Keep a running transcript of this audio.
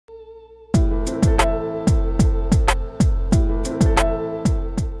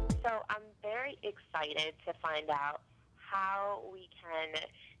excited to find out how we can,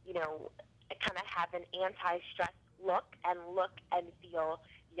 kind of have an anti-stress look and feel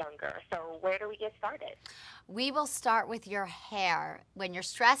younger. So where do we get started? We will start with your hair. When you're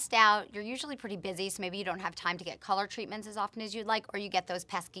stressed out, you're usually pretty busy, so maybe you don't have time to get color treatments as often as you'd like, or you get those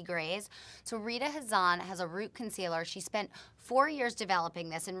pesky grays. So Rita Hazan has a root concealer. She spent 4 years developing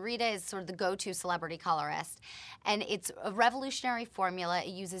this, and Rita is sort of the go-to celebrity colorist. And it's a revolutionary formula. It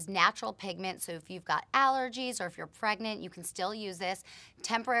uses natural pigment, so if you've got allergies or if you're pregnant, you can still use this.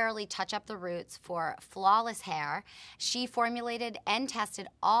 Temporarily touch up the roots for flawless hair. She formulated and tested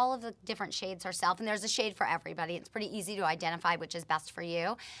all of the different shades herself, and there's a shade for everybody. It's pretty easy to identify which is best for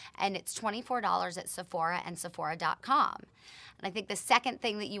you, and it's $24 at Sephora and Sephora.com. And I think the second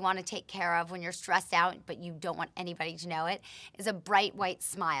thing that you want to take care of when you're stressed out, but you don't want anybody to know it, is a bright white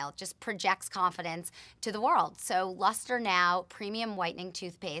smile. It just projects confidence to the world. So Luster Now Premium Whitening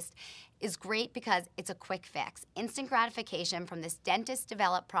Toothpaste is great because it's a quick fix. Instant gratification from this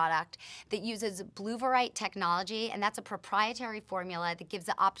dentist-developed product that uses Blueverite technology, and that's a proprietary formula that gives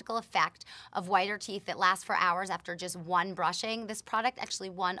the optical effect of whiter teeth that last for hours after just one brushing. This product actually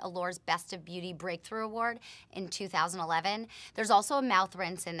won Allure's Best of Beauty Breakthrough Award in 2011. There's also a mouth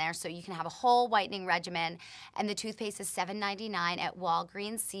rinse in there, so you can have a whole whitening regimen, and the toothpaste is $7.99 at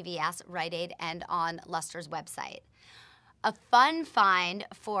Walgreens, CVS, Rite Aid, and on Luster's website. A fun find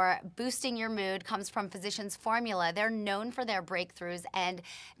for boosting your mood comes from Physicians Formula. They're known for their breakthroughs, and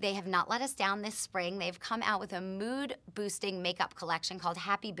they have not let us down this spring. They've come out with a mood-boosting makeup collection called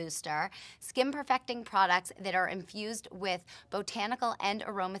Happy Booster, skin-perfecting products that are infused with botanical and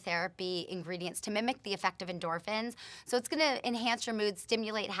aromatherapy ingredients to mimic the effect of endorphins. So it's going to enhance your mood,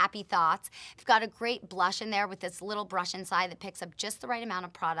 stimulate happy thoughts. They've got a great blush in there with this little brush inside that picks up just the right amount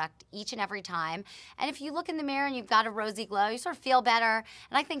of product each and every time. And if you look in the mirror and you've got a rosy glow, you sort of feel better,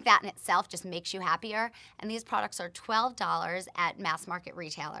 and I think that in itself just makes you happier. And these products are $12 at mass market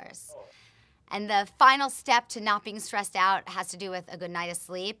retailers. And the final step to not being stressed out has to do with a good night of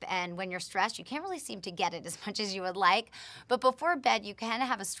sleep. And when you're stressed, you can't really seem to get it as much as you would like. But before bed, you can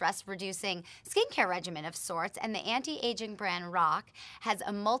have a stress-reducing skincare regimen of sorts. And the anti-aging brand Rock has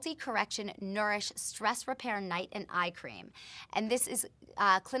a multi-correction Nourish Stress Repair Night and Eye Cream. And this is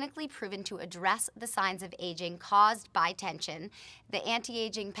clinically proven to address the signs of aging caused by tension. The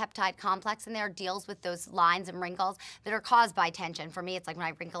anti-aging peptide complex in there deals with those lines and wrinkles that are caused by tension. For me, it's like when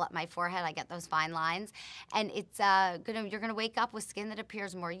I wrinkle up my forehead, I get those fine lines. And it's you're gonna wake up with skin that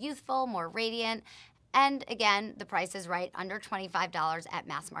appears more youthful, more radiant. And again, the price is right, under $25 at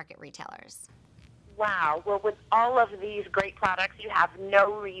mass market retailers. Wow. Well, with all of these great products, you have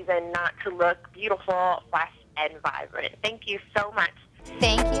no reason not to look beautiful, fresh, and vibrant. Thank you so much.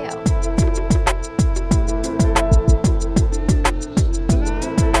 Thank you.